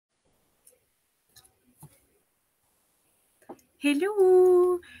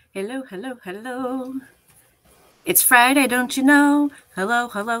Hello, hello, hello, hello. It's Friday, don't you know? Hello,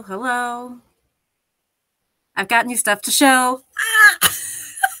 hello, hello. I've got new stuff to show.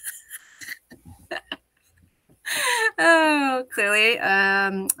 Oh, clearly,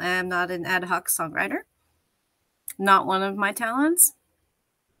 I'm not an ad hoc songwriter. Not one of my talents.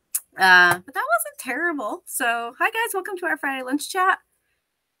 But that wasn't terrible. So, hi guys, welcome to our Friday lunch chat.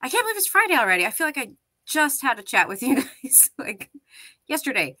 I can't believe it's Friday already. I feel like I just had a chat with you guys like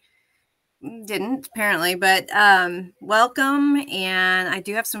yesterday. Didn't apparently, but welcome. And I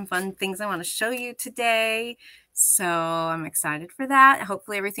do have some fun things I want to show you today. So I'm excited for that.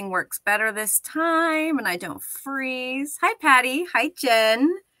 Hopefully everything works better this time and I don't freeze. Hi, Patty. Hi,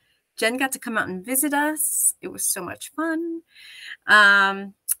 Jen. Jen got to come out and visit us. It was so much fun.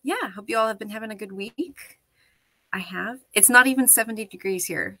 Yeah, hope you all have been having a good week. I have. It's not even 70 degrees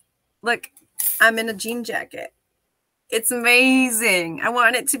here. Look, I'm in a jean jacket. It's amazing. I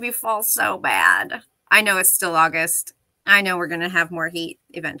want it to be fall so bad. I know it's still August. I know we're going to have more heat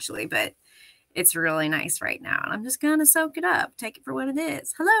eventually, but it's really nice right now. And I'm just going to soak it up, take it for what it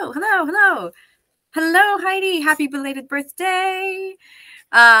is. Hello, hello, hello. Hello, Heidi. Happy belated birthday.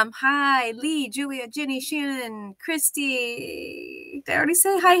 Hi, Lee, Julia, Jenny, Shannon, Christy. Did I already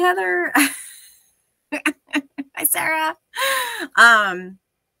say hi, Heather? Hi, Sarah.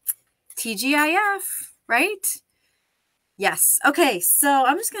 TGIF, right? Yes. Okay. So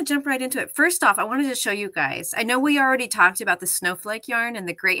I'm just going to jump right into it. First off, I wanted to show you guys. I know we already talked about the snowflake yarn and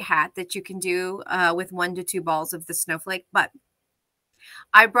the great hat that you can do with 1 to 2 balls of the snowflake, but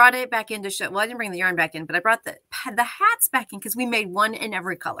I brought it back in to show. Well, I didn't bring the yarn back in, but I brought the hats back in because we made one in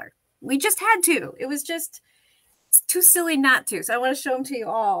every color. We just had to. It was just too silly not to. So I want to show them to you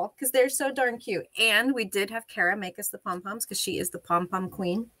all because they're so darn cute. And we did have Kara make us the pom-poms because she is the pom-pom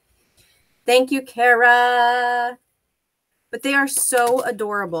queen. Thank you, Kara. But they are so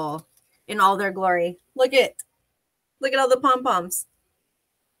adorable in all their glory. Look at all the pom-poms.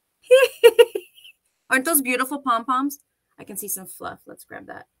 Aren't those beautiful pom-poms? I can see some fluff. Let's grab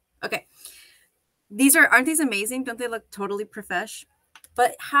that. Okay. Aren't these amazing? Don't they look totally profesh?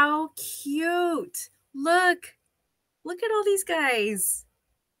 But how cute. Look at all these guys.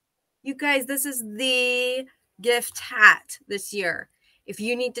 You guys, this is the gift hat this year. If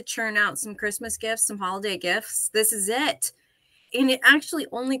you need to churn out some Christmas gifts, some holiday gifts, this is it. And it actually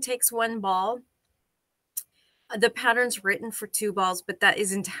only takes 1 ball. The pattern's written for 2 balls, but that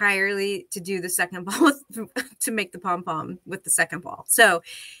is entirely to do the second ball to make the pom-pom with the second ball. So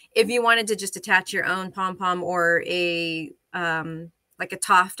if you wanted to just attach your own pom-pom or a like a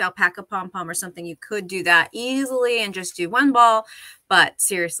Toft alpaca pom-pom or something, you could do that easily and just do 1 ball. But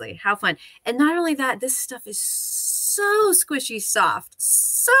seriously, how fun. And not only that, this stuff is so squishy soft.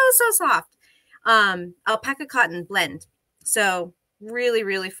 So soft. Alpaca cotton blend. So really,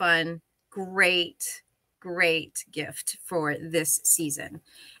 really fun. Great gift for this season.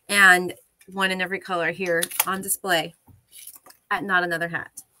 And one in every color here on display at Not Another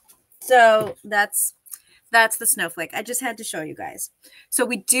Hat. So that's the snowflake. I just had to show you guys. So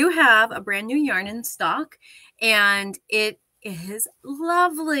we do have a brand new yarn in stock and it is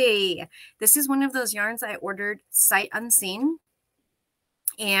lovely. This is one of those yarns I ordered sight unseen.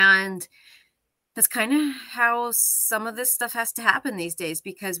 And that's kind of how some of this stuff has to happen these days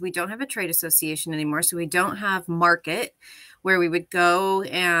because we don't have a trade association anymore. So we don't have market where we would go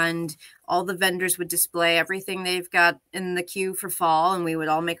and all the vendors would display everything they've got in the queue for fall and we would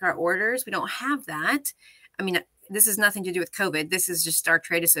all make our orders. We don't have that. I mean, this has nothing to do with COVID. This is just our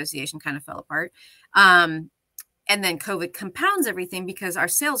trade association kind of fell apart. And then COVID compounds everything because our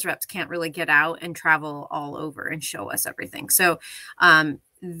sales reps can't really get out and travel all over and show us everything. So,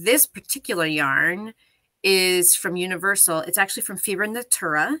 this particular yarn is from Universal. It's actually from Fibra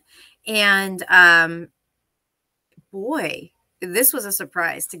Natura. And boy, this was a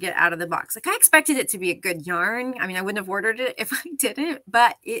surprise to get out of the box. Like I expected it to be a good yarn. I mean, I wouldn't have ordered it if I didn't,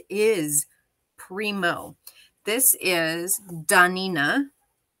 but it is primo. This is Donnina.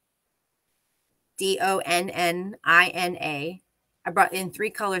 Donnina. I brought in 3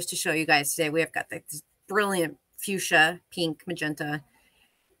 colors to show you guys today. We have got this brilliant fuchsia, pink, magenta,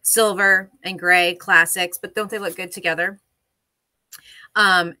 silver and gray classics, but don't they look good together?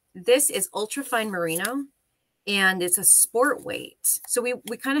 This is ultra fine merino and it's a sport weight. So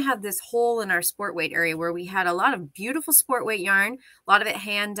we kind of have this hole in our sport weight area where we had a lot of beautiful sport weight yarn, a lot of it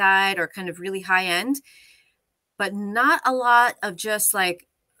hand dyed or kind of really high end, but not a lot of just like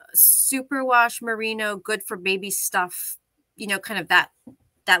superwash merino, good for baby stuff, you know, kind of that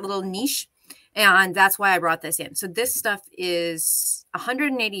little niche. And that's why I brought this in. So this stuff is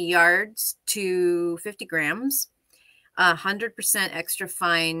 180 yards to 50 grams. 100% extra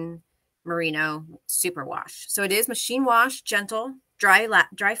fine merino superwash. So it is machine wash, gentle, dry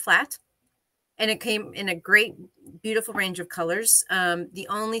flat. And it came in a great, beautiful range of colors. The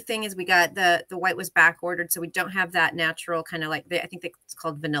only thing is we got the white was back ordered, so we don't have that natural kind of like, I think it's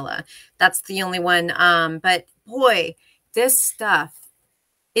called vanilla. That's the only one. But boy, this stuff,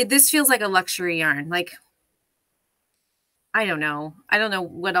 this feels like a luxury yarn. Like, I don't know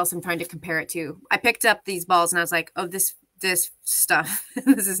what else I'm trying to compare it to. I picked up these balls and I was like, oh, this stuff,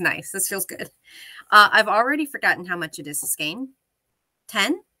 this is nice. This feels good. I've already forgotten how much it is, skein.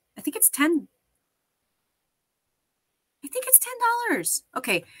 10? I think it's 10. I think it's $10.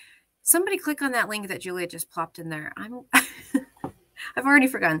 Okay. Somebody click on that link that Julia just plopped in there. I've already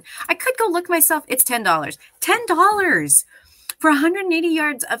forgotten. I could go look myself. It's $10. $10 for 180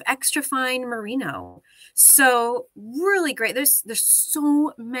 yards of extra fine merino. So really great. There's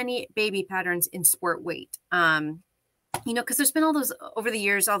so many baby patterns in sport weight. You know, because there's been all those over the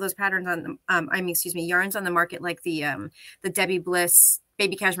years, all those patterns on the, yarns on the market, like the Debbie Bliss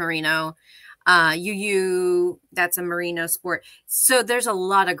baby cash merino, UU, that's a merino sport. So there's a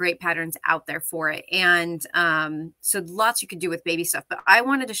lot of great patterns out there for it. And so lots you could do with baby stuff. But I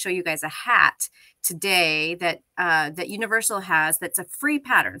wanted to show you guys a hat today that that Universal has that's a free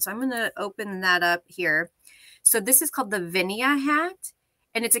pattern. So I'm going to open that up here. So this is called the Vinia Hat.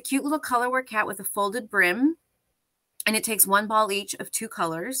 And it's a cute little colorwork hat with a folded brim. And it takes one ball each of 2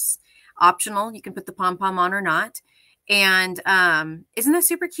 colors. Optional. You can put the pom-pom on or not. And isn't that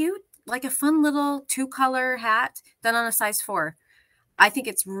super cute? Like a fun little 2-color hat done on a size 4. I think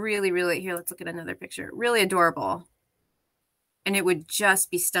it's really, really, here, let's look at another picture. Really adorable. And it would just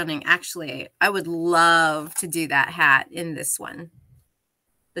be stunning. Actually, I would love to do that hat in this one.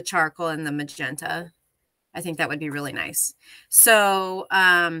 The charcoal and the magenta. I think that would be really nice. So,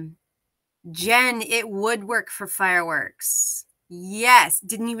 Jen, it would work for Fireworks. Yes,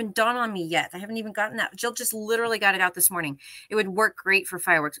 didn't even dawn on me yet. I haven't even gotten that. Jill just literally got it out this morning. It would work great for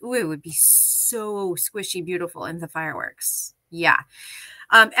Fireworks. Ooh, it would be so squishy beautiful in the Fireworks. Yeah.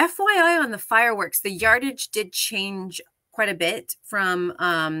 FYI on the Fireworks, the yardage did change quite a bit from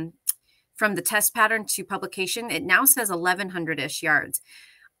the test pattern to publication. It now says 1,100-ish yards.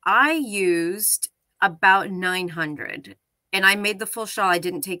 I used about 900, and I made the full shawl. I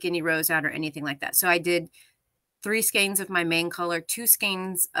didn't take any rows out or anything like that. So I did 3 skeins of my main color, 2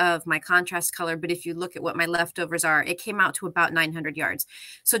 skeins of my contrast color. But if you look at what my leftovers are, it came out to about 900 yards.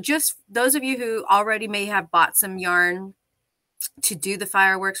 So just those of you who already may have bought some yarn to do the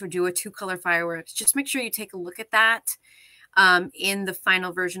Fireworks or do a 2-color Fireworks, just make sure you take a look at that in the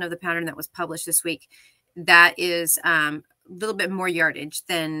final version of the pattern that was published this week. That is a little bit more yardage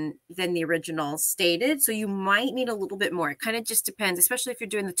than the original stated. So you might need a little bit more. It kind of just depends, especially if you're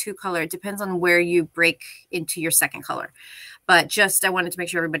doing the 2-color. It depends on where you break into your second color. But just I wanted to make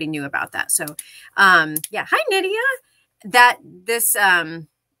sure everybody knew about that. So yeah, hi Nydia. That this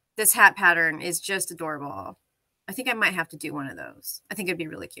hat pattern is just adorable. I think I might have to do one of those. I think it'd be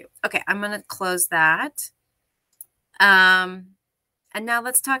really cute. Okay, I'm gonna close that. And now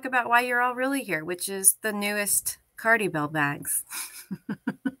let's talk about why you're all really here, which is the newest Cardi Bell bags.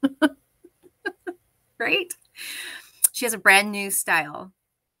 Right? She has a brand new style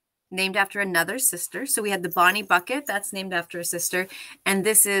named after another sister. So we had the Bonnie Bucket, that's named after a sister, and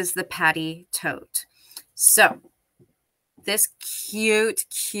this is the Patty Tote. So this cute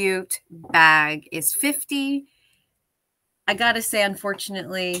bag is $50. I gotta say,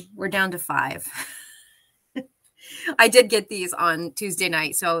 unfortunately, we're down to 5. I did get these on Tuesday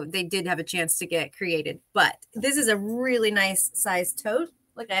night, so they did have a chance to get created. But this is a really nice size tote.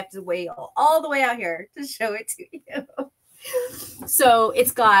 Look, I have to wait all the way out here to show it to you. So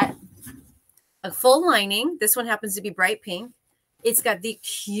it's got a full lining. This one happens to be bright pink. It's got the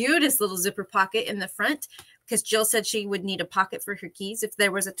cutest little zipper pocket in the front because Jill said she would need a pocket for her keys if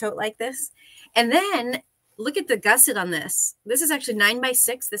there was a tote like this. And then look at the gusset on this. This is actually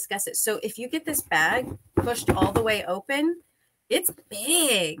 9x6, this gusset. So if you get this bag pushed all the way open, it's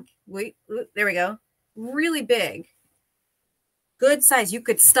big. Wait, there we go. Really big. Good size. You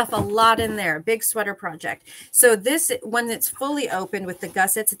could stuff a lot in there. Big sweater project. So this, when it's fully open with the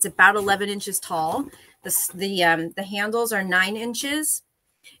gussets, it's about 11 inches tall. The handles are 9 inches.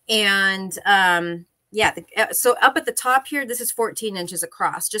 And yeah, so up at the top here, this is 14 inches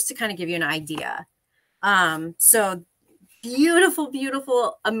across, just to kind of give you an idea. So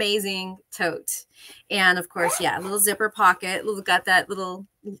beautiful, amazing tote. And of course, yeah, a little zipper pocket. Got that little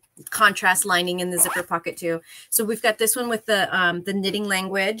contrast lining in the zipper pocket too. So we've got this one with the knitting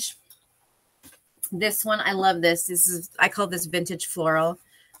language. This one, I love this. I call this vintage floral.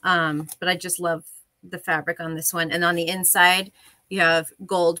 But I just love the fabric on this one. And on the inside, you have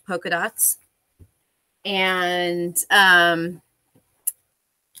gold polka dots. And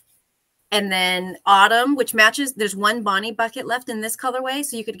then autumn, which matches. There's one Bonnie bucket left in this colorway.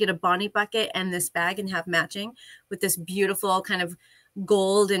 So you could get a Bonnie bucket and this bag and have matching with this beautiful kind of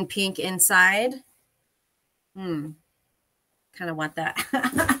gold and pink inside. Kind of want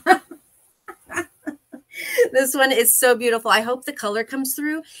that. This one is so beautiful. I hope the color comes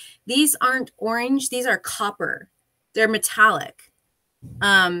through. These aren't orange. These are copper. They're metallic.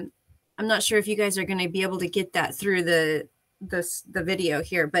 I'm not sure if you guys are going to be able to get that through the video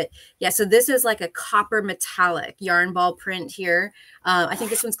here, but yeah, so this is like a copper metallic yarn ball print here. I think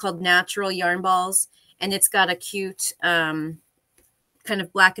this one's called Natural Yarn Balls, and it's got a cute kind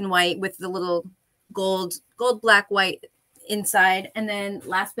of black and white with the little gold, black, white inside. And then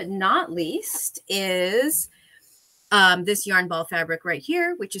last but not least is this yarn ball fabric right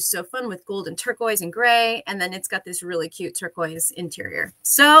here, which is so fun with gold and turquoise and gray. And then it's got this really cute turquoise interior.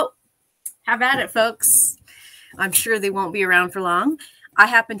 So have at it, folks. I'm sure they won't be around for long. I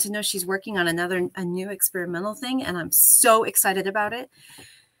happen to know she's working on a new experimental thing, and I'm so excited about it.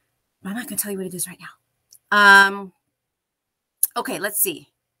 But I'm not going to tell you what it is right now. Okay, let's see.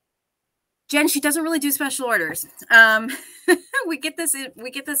 Jen, she doesn't really do special orders. We get this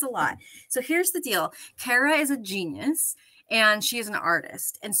a lot. So here's the deal. Kara is a genius, and she is an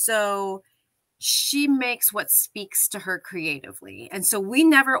artist. And so she makes what speaks to her creatively. And so we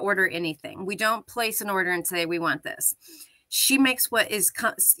never order anything. We don't place an order and say, we want this. She makes what is,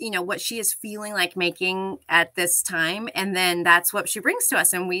 what she is feeling like making at this time. And then that's what she brings to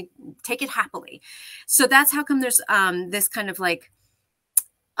us, and we take it happily. So that's how come there's this kind of like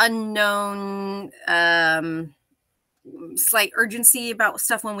unknown, slight urgency about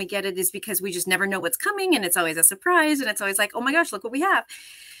stuff when we get it, is because we just never know what's coming. And it's always a surprise. And it's always like, oh my gosh, look what we have.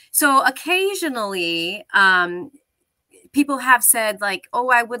 So occasionally, people have said like, oh,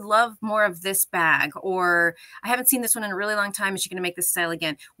 I would love more of this bag, or I haven't seen this one in a really long time. Is she going to make this style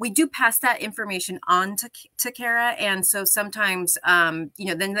again? We do pass that information on to Kara. And so sometimes, then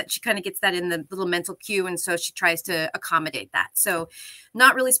that she kind of gets that in the little mental queue. And so she tries to accommodate that. So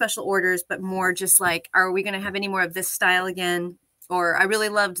not really special orders, but more just like, are we going to have any more of this style again? Or I really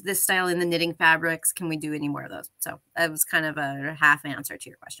loved this style in the knitting fabrics. Can we do any more of those? So that was kind of a half answer to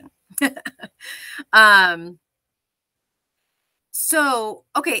your question. So,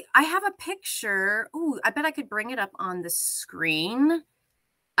 okay, I have a picture. Oh, I bet I could bring it up on the screen.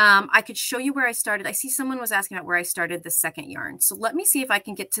 I could show you where I started. I see someone was asking about where I started the second yarn. So let me see if I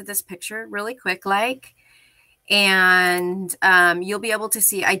can get to this picture really quick, and you'll be able to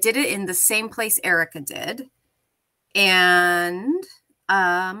see I did it in the same place Erica did. And,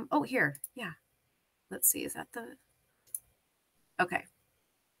 oh, here. Yeah. Let's see. Is that okay.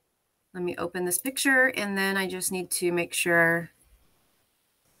 Let me open this picture, and then I just need to make sure.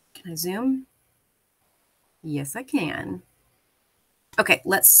 Can I zoom? Yes, I can. Okay.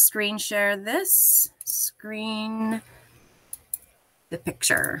 Let's screen share this. Screen the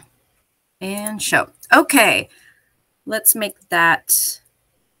picture and show. Okay. Let's make that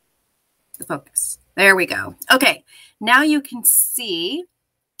the focus. There we go. Okay, now you can see,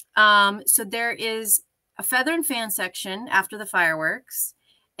 so there is a feather and fan section after the fireworks.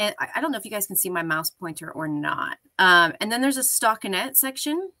 And I don't know if you guys can see my mouse pointer or not. And then there's a stockinette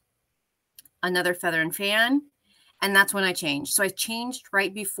section, another feather and fan, and that's when I changed. So I changed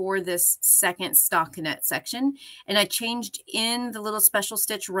right before this second stockinette section, and I changed in the little special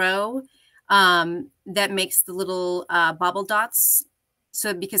stitch row that makes the little bobble dots.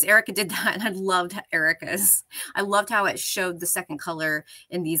 So because Erica did that, and I loved Erica's. I loved how it showed the second color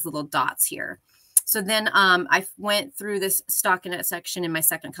in these little dots here. So then I went through this stockinette section in my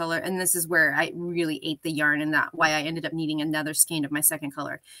second color, and this is where I really ate the yarn, and that's why I ended up needing another skein of my second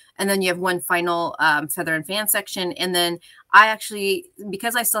color. And then you have one final feather and fan section. And then I actually,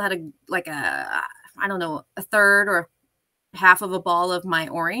 because I still had I don't know, a third or half of a ball of my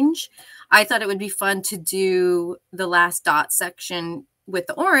orange, I thought it would be fun to do the last dot section with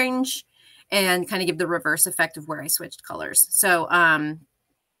the orange and kind of give the reverse effect of where I switched colors. So,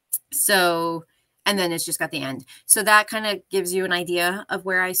 and then it's just got the end. So that kind of gives you an idea of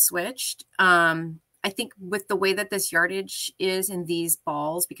where I switched. I think with the way that this yardage is in these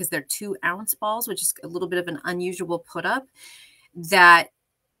balls, because they're 2-ounce balls, which is a little bit of an unusual put up, that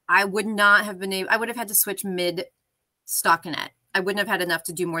I would not have been able, I would have had to switch mid stockinette. I wouldn't have had enough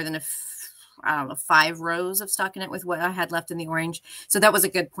to do more than I don't know, 5 rows of stockinette with what I had left in the orange. So that was a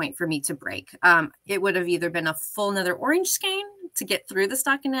good point for me to break. It would have either been a full another orange skein to get through the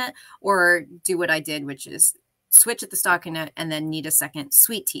stockinette, or do what I did, which is switch at the stockinette and then need a second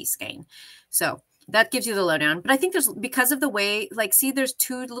sweet tea skein. So that gives you the lowdown. But I think there's, because of the way, like, see, there's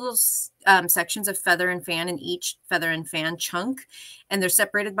two little sections of feather and fan in each feather and fan chunk, and they're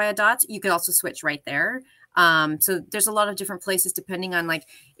separated by a dot. You could also switch right there. So there's a lot of different places depending on, like,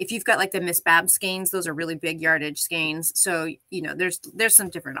 if you've got like the Miss Bab skeins, those are really big yardage skeins. So, you know, there's some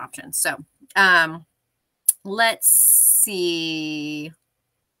different options. So, let's see.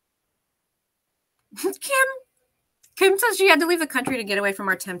 Kim says she had to leave the country to get away from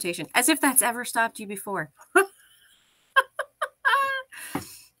our temptation. As if that's ever stopped you before.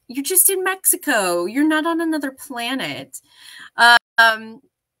 You're just in Mexico. You're not on another planet.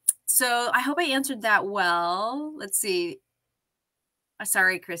 So I hope I answered that well. Let's see.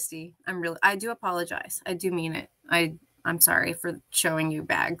 Sorry, Christy. I do apologize. I do mean it. I'm sorry for showing you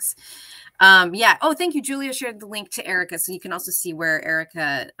bags. Yeah. Oh, thank you. Julia shared the link to Erica, so you can also see where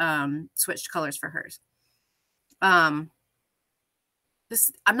Erica switched colors for hers. I'm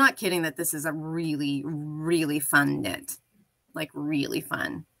not kidding that this is a really, really fun knit. Like, really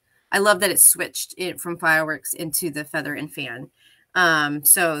fun. I love that it switched it from Fireworks into the feather and fan.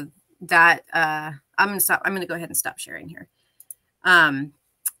 So that I'm gonna go ahead and stop sharing here.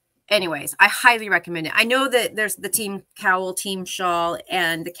 Anyways, I highly recommend it. I know that there's the team cowl, team shawl,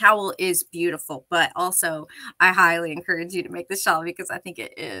 and the cowl is beautiful, but also I highly encourage you to make the shawl because I think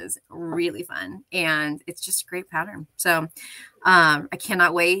it is really fun and it's just a great pattern. So I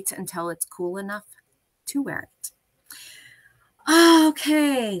cannot wait until it's cool enough to wear it.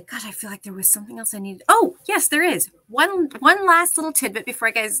 Okay. God, I feel like there was something else I needed. Oh, yes, there is. One last little tidbit before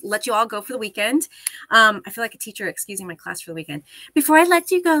I guys let you all go for the weekend. I feel like a teacher excusing my class for the weekend. Before I let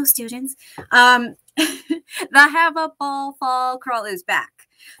you go, students, the Have a Ball Fall Crawl is back.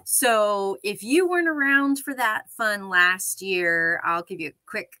 So if you weren't around for that fun last year, I'll give you a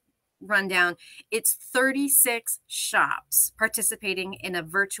quick rundown. It's 36 shops participating in a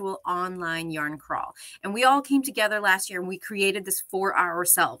virtual online yarn crawl. And we all came together last year and we created this for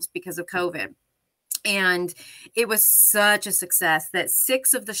ourselves because of COVID. And it was such a success that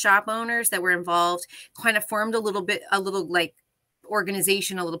 6 of the shop owners that were involved kind of formed a little like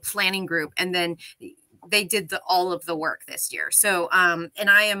organization, a little planning group. And then they did all of the work this year. So,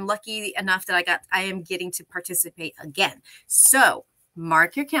 and I am lucky enough that I am getting to participate again. So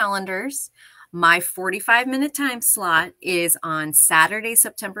mark your calendars. My 45-minute time slot is on Saturday,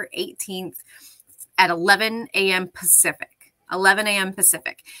 September 18th at 11 a.m. Pacific. 11 a.m.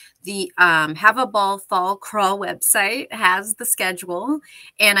 Pacific. The Have a Ball Fall Crawl website has the schedule,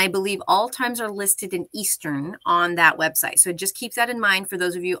 and I believe all times are listed in Eastern on that website. So just keep that in mind for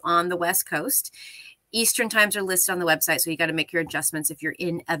those of you on the West Coast. Eastern times are listed on the website, so you got to make your adjustments if you're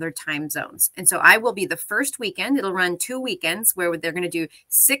in other time zones. And so I will be the first weekend. It'll run 2 weekends where they're going to do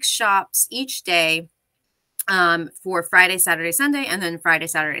 6 shops each day for Friday, Saturday, Sunday, and then Friday,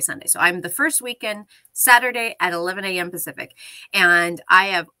 Saturday, Sunday. So I'm the first weekend, Saturday at 11 a.m. Pacific. And I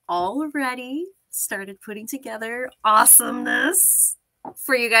have already started putting together awesomeness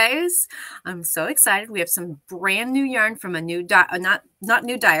for you guys. I'm so excited. We have some brand new yarn from a new not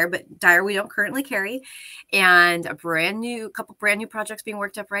new dyer, but dyer we don't currently carry, and a couple brand new projects being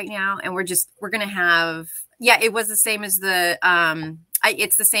worked up right now. And we're gonna have, yeah, it was the same as the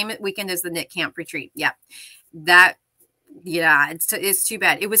it's the same weekend as the knit camp retreat. Yeah, it's too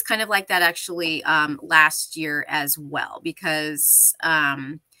bad. It was kind of like that actually last year as well, because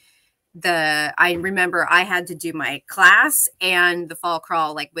I remember I had to do my class and the fall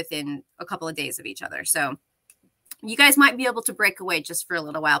crawl like within a couple of days of each other. So you guys might be able to break away just for a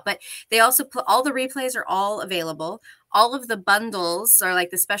little while, but they also put all the replays are all available. All of the bundles are like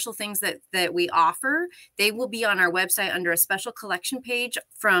the special things that we offer. They will be on our website under a special collection page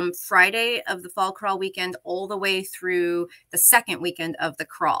from Friday of the fall crawl weekend all the way through the second weekend of the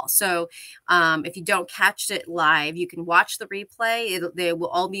crawl. So if you don't catch it live, you can watch the replay. They will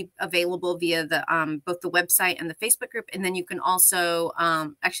all be available via the both the website and the Facebook group. And then you can also,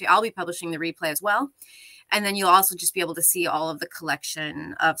 actually, I'll be publishing the replay as well. And then you'll also just be able to see all of the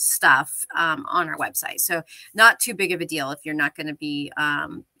collection of stuff on our website. So not too big of a deal if you're not going to be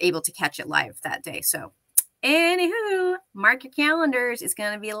able to catch it live that day. So anywho, mark your calendars. It's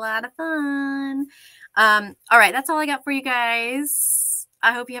going to be a lot of fun. All right, that's all I got for you guys.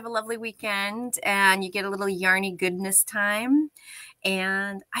 I hope you have a lovely weekend and you get a little yarny goodness time.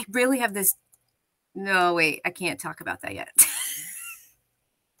 And I really have this. No, wait, I can't talk about that yet.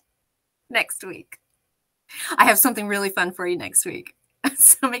 Next week. I have something really fun for you next week.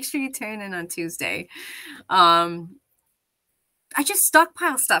 So make sure you tune in on Tuesday. I just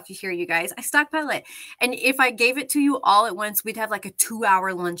stockpile stuff here, you guys. I stockpile it. And if I gave it to you all at once, we'd have like a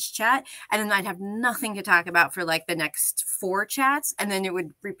 2-hour lunch chat. And then I'd have nothing to talk about for like the next 4 chats. And then it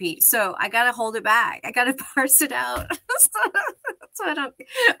would repeat. So I got to hold it back. I got to parse it out so I don't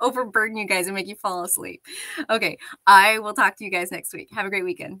overburden you guys and make you fall asleep. Okay. I will talk to you guys next week. Have a great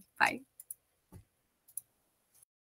weekend. Bye.